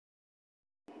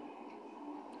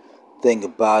thing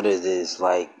about it is,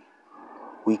 like,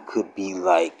 we could be,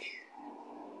 like,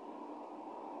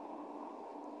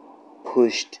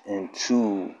 pushed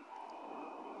into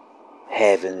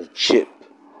having a chip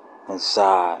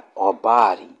inside our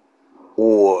body,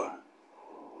 or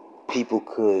people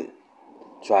could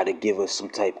try to give us some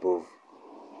type of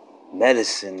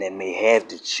medicine that may have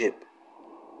the chip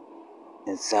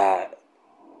inside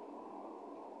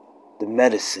the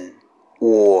medicine,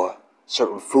 or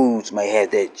certain foods may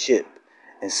have that chip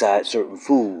inside certain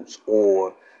foods,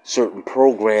 or certain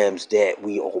programs that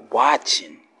we are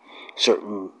watching,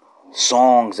 certain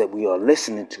songs that we are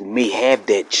listening to may have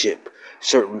that chip.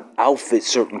 Certain outfits,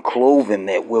 certain clothing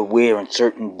that we're wearing,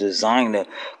 certain designer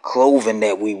clothing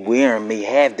that we wearing may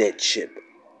have that chip.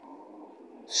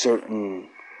 Certain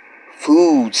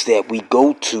foods that we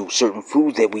go to, certain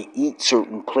foods that we eat,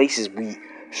 certain places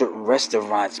certain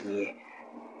restaurants may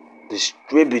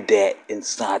distribute that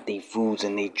inside their foods,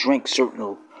 and they drink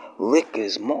certain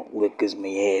liquors, malt liquors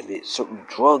may have it, certain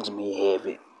drugs may have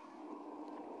it.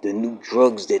 The new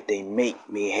drugs that they make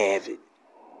may have it.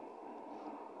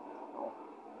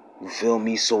 You feel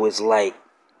me? So it's like,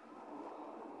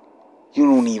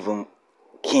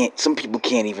 some people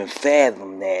can't even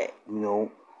fathom that,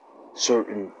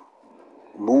 certain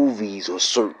movies or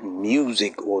certain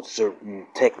music or certain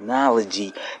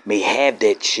technology may have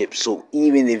that chip. So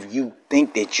even if you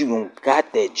think that you don't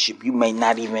got that chip, you may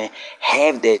not even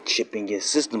have that chip in your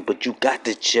system, but you got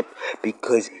the chip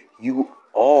because you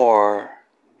are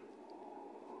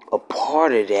a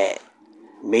part of that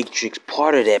matrix,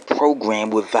 part of that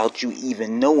program, without you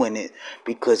even knowing it,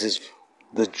 because it's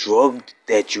the drug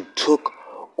that you took,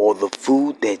 or the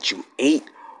food that you ate,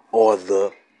 or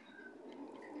the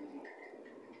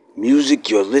music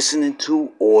you're listening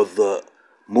to, or the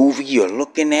movie you're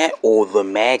looking at, or the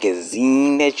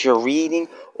magazine that you're reading,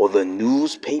 or the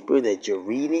newspaper that you're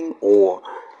reading, or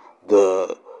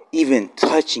the even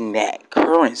touching that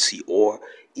currency, or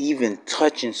even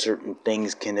touching certain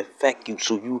things can affect you.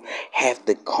 So you have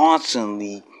to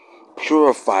constantly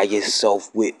purify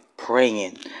yourself with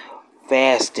praying,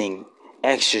 fasting,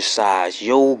 exercise,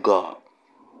 yoga,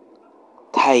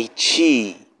 tai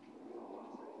chi.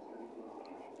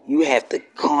 You have to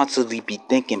constantly be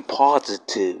thinking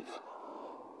positive,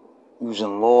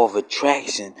 using law of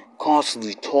attraction,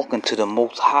 constantly talking to the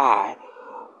Most High,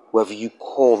 whether you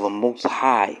call the Most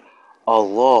High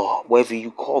Allah, whether you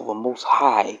call the Most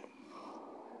High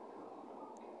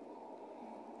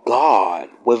God,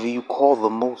 whether you call the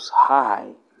Most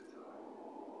High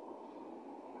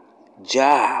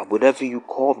Jah, whatever you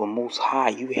call the Most High,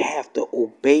 you have to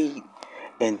obey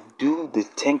and do the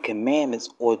 10 Commandments,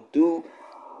 or do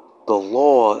the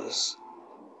laws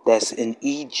that's in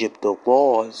Egypt, the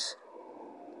laws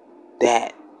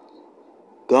that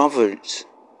governs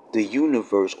the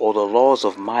universe, or the laws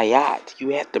of Mayat. You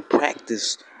have to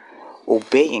practice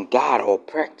obeying God, or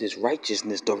practice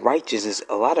righteousness. The righteousness,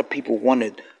 a lot of people want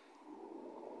to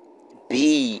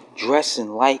be dressing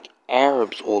like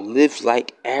Arabs or live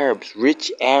like Arabs,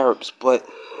 rich Arabs, but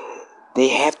they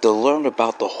have to learn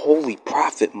about the Holy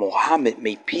Prophet Muhammad,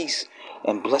 may peace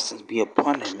and blessings be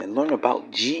upon him, and learn about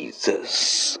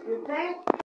Jesus.